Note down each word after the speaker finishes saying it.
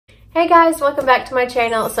Hey guys, welcome back to my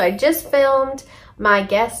channel. So I just filmed my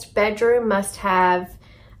guest bedroom must-have.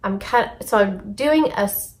 I'm doing a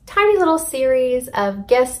tiny little series of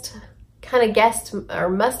guest or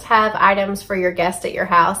must-have items for your guest at your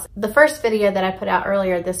house. The first video that I put out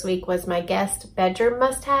earlier this week was my guest bedroom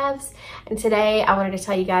must-haves, and today I wanted to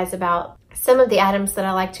tell you guys about some of the items that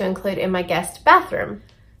I like to include in my guest bathroom.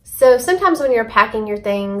 So sometimes when you're packing your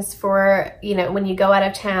things for, when you go out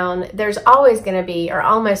of town, there's always going to be, or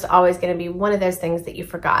almost always going to be, one of those things that you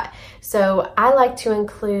forgot. So I like to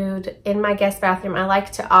include in my guest bathroom, I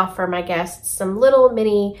like to offer my guests some little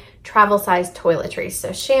mini travel-sized toiletries.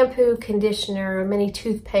 So shampoo, conditioner, mini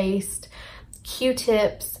toothpaste,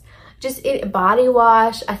 Q-tips, just body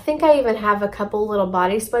wash. I think I even have a couple little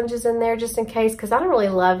body sponges in there just in case, because I don't really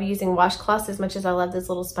love using washcloths as much as I love those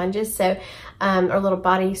little sponges, so or little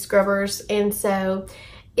body scrubbers. And so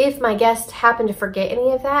if my guests happen to forget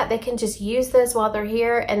any of that, they can just use those while they're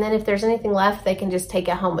here, and then if there's anything left, they can just take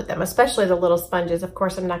it home with them, especially the little sponges. Of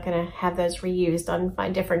course, I'm not going to have those reused on my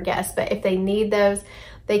different guests, but if they need those,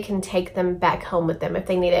 they can take them back home with them if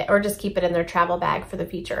they need it, or just keep it in their travel bag for the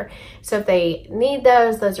future. So if they need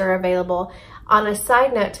those are available. On a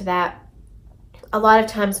side note to that, a lot of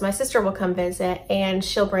times my sister will come visit and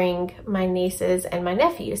she'll bring my nieces and my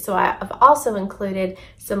nephews. So I've also included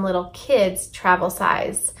some little kids travel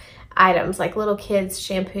size items, like little kids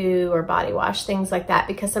shampoo or body wash, things like that,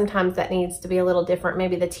 because sometimes that needs to be a little different,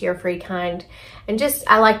 maybe the tear-free kind. And just,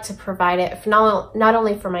 I like to provide it for not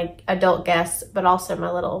only for my adult guests, but also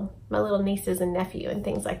my little nieces and nephew and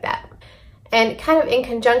things like that. And kind of in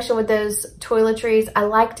conjunction with those toiletries, I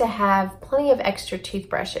like to have plenty of extra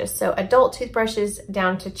toothbrushes. So adult toothbrushes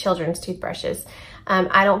down to children's toothbrushes.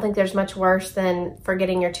 I don't think there's much worse than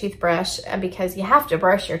forgetting your toothbrush, because you have to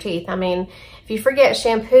brush your teeth. I mean, if you forget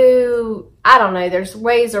shampoo, I don't know, there's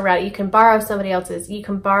ways around it. You can borrow somebody else's, you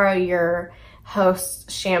can borrow your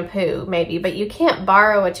host's shampoo maybe, but you can't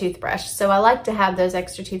borrow a toothbrush. So I like to have those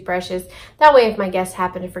extra toothbrushes. That way if my guests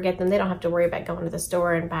happen to forget them, they don't have to worry about going to the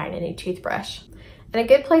store and buying a new toothbrush. And a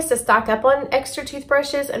good place to stock up on extra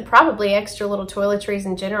toothbrushes and probably extra little toiletries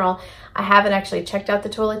in general. I haven't actually checked out the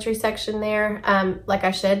toiletry section there like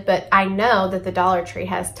I should, but I know that the Dollar Tree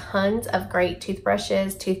has tons of great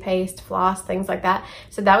toothbrushes, toothpaste, floss, things like that.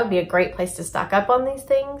 So that would be a great place to stock up on these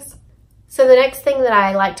things. So the next thing that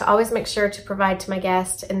I like to always make sure to provide to my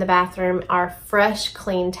guests in the bathroom are fresh,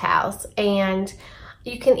 clean towels. And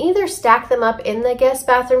you can either stack them up in the guest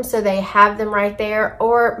bathroom so they have them right there,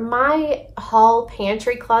 or my hall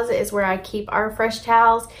pantry closet is where I keep our fresh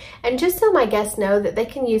towels. And just so my guests know that they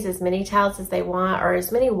can use as many towels as they want, or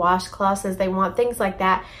as many washcloths as they want, things like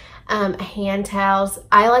that, hand towels.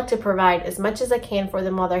 I like to provide as much as I can for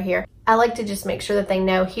them while they're here. I like to just make sure that they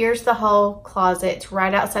know here's the hall closet. It's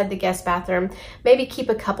right outside the guest bathroom. Maybe keep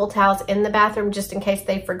a couple towels in the bathroom just in case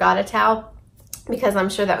they forgot a towel, because I'm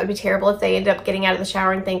sure that would be terrible if they end up getting out of the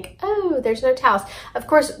shower and think, oh, there's no towels. Of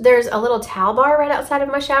course, there's a little towel bar right outside of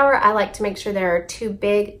my shower. I like to make sure there are two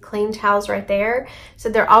big clean towels right there. So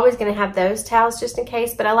they're always gonna have those towels just in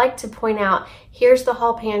case, but I like to point out, here's the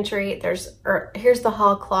hall pantry, here's the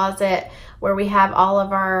hall closet where we have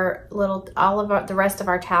the rest of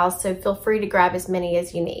our towels. So feel free to grab as many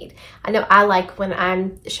as you need. I know I like, when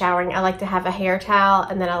I'm showering, I like to have a hair towel,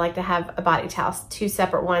 and then I like to have a body towel, two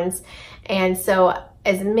separate ones. And so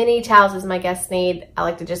as many towels as my guests need, I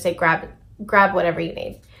like to just say grab whatever you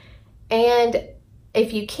need. And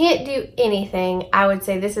if you can't do anything, I would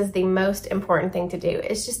say this is the most important thing to do,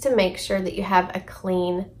 is just to make sure that you have a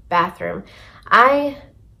clean bathroom. I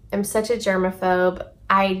am such a germaphobe.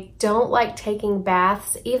 I don't like taking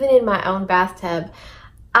baths, even in my own bathtub.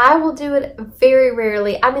 I will do it very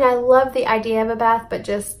rarely. I mean, I love the idea of a bath, but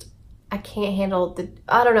just, I can't handle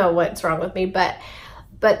I don't know what's wrong with me, but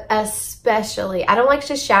especially, I don't like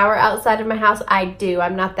to shower outside of my house. I do.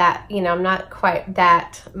 I'm not that, I'm not quite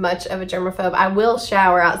that much of a germaphobe. I will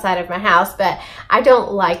shower outside of my house, but I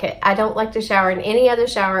don't like it. I don't like to shower in any other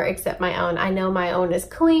shower except my own. I know my own is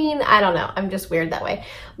clean. I don't know. I'm just weird that way.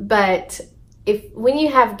 But when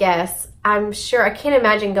you have guests, I'm sure, I can't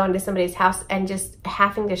imagine going to somebody's house and just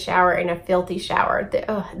having to shower in a filthy shower.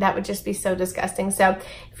 That would just be so disgusting. So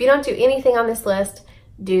if you don't do anything on this list,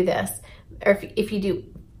 do this. Or if you do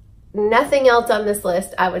nothing else on this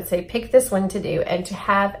list, I would say pick this one to do, and to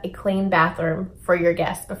have a clean bathroom for your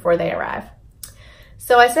guests before they arrive.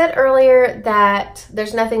 So I said earlier that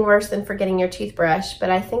there's nothing worse than forgetting your toothbrush, but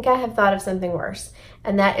I think I have thought of something worse,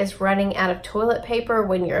 and that is running out of toilet paper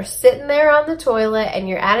when you're sitting there on the toilet and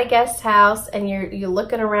you're at a guest house and you're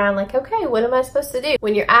looking around like, okay, what am I supposed to do?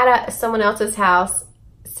 When you're at someone else's house,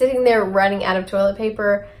 sitting there running out of toilet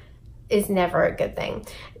paper, is never a good thing.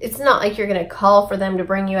 It's not like you're gonna call for them to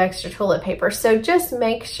bring you extra toilet paper. So just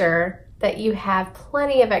make sure that you have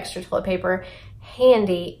plenty of extra toilet paper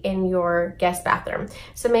handy in your guest bathroom.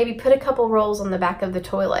 So maybe put a couple rolls on the back of the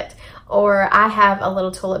toilet, or I have a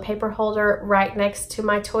little toilet paper holder right next to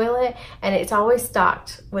my toilet, and it's always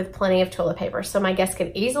stocked with plenty of toilet paper, so my guests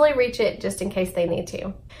can easily reach it just in case they need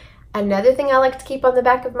to. Another thing I like to keep on the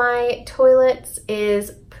back of my toilets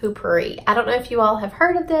is Poo-Pourri. I don't know if you all have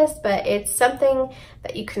heard of this, but it's something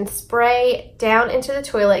that you can spray down into the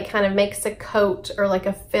toilet. It kind of makes a coat or like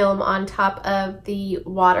a film on top of the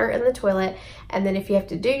water in the toilet. And then if you have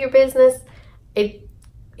to do your business,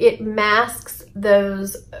 it masks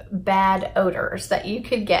those bad odors that you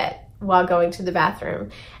could get while going to the bathroom.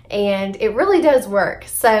 And it really does work.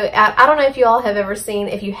 So I don't know if you all have ever seen,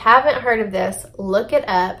 if you haven't heard of this, look it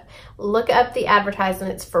up. Look up the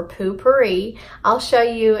advertisements for Poo-Pourri. I'll show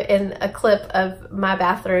you in a clip of my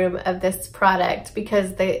bathroom of this product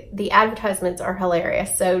because the advertisements are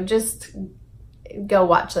hilarious. So just go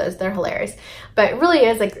watch those, they're hilarious. But it really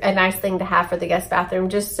is like a nice thing to have for the guest bathroom,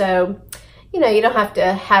 just so you know, you don't have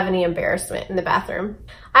to have any embarrassment in the bathroom.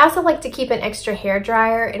 I also like to keep an extra hair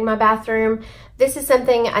dryer in my bathroom. This is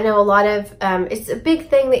something I know a lot of, it's a big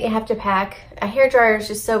thing that you have to pack. A hair dryer is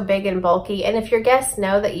just so big and bulky, and if your guests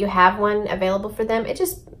know that you have one available for them, it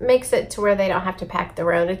just makes it to where they don't have to pack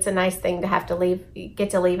their own. It's a nice thing to have to get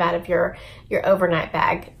to leave out of your overnight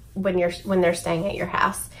bag when they're staying at your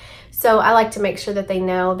house. So I like to make sure that they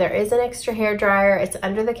know there is an extra hair dryer. It's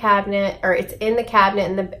under the cabinet, or it's in the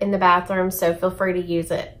cabinet in the bathroom, so feel free to use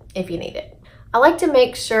it if you need it. I like to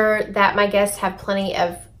make sure that my guests have plenty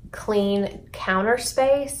of clean counter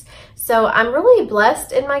space. So I'm really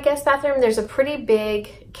blessed in my guest bathroom. There's a pretty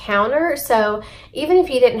big counter, so even if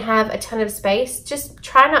you didn't have a ton of space, just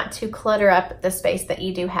try not to clutter up the space that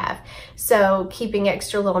you do have. So keeping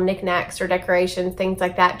extra little knickknacks or decorations, things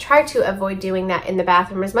like that, try to avoid doing that in the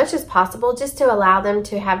bathroom as much as possible, just to allow them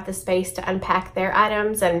to have the space to unpack their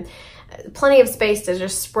items and plenty of space to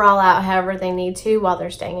just sprawl out however they need to while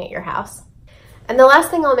they're staying at your house. And the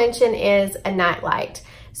last thing I'll mention is a night light.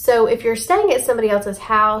 So if you're staying at somebody else's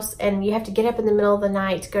house and you have to get up in the middle of the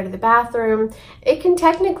night to go to the bathroom, it can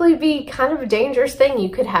technically be kind of a dangerous thing. You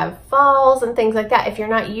could have falls and things like that if you're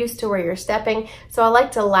not used to where you're stepping. So I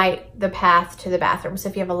like to light the path to the bathroom. So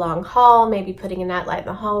if you have a long hall, maybe putting a night light in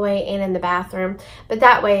the hallway and in the bathroom, but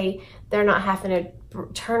that way they're not having to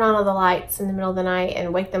turn on all the lights in the middle of the night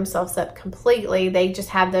and wake themselves up completely. They just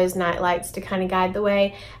have those night lights to kind of guide the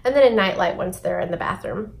way, and then a night light once they're in the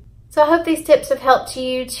bathroom. So I hope these tips have helped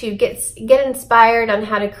you to get inspired on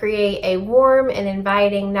how to create a warm and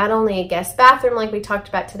inviting, not only a guest bathroom like we talked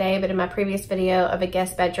about today, but in my previous video of a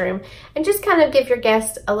guest bedroom, and just kind of give your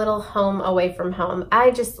guests a little home away from home.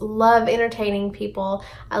 I just love entertaining people.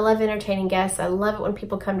 I love entertaining guests. I love it when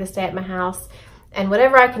people come to stay at my house. And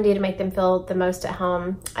whatever I can do to make them feel the most at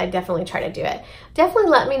home, I definitely try to do it. Definitely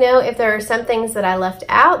let me know if there are some things that I left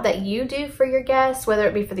out that you do for your guests, whether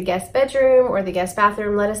it be for the guest bedroom or the guest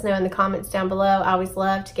bathroom. Let us know in the comments down below. I always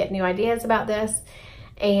love to get new ideas about this.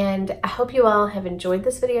 And I hope you all have enjoyed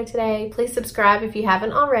this video today. Please subscribe if you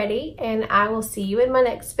haven't already, and I will see you in my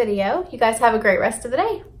next video. You guys have a great rest of the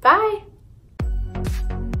day. Bye.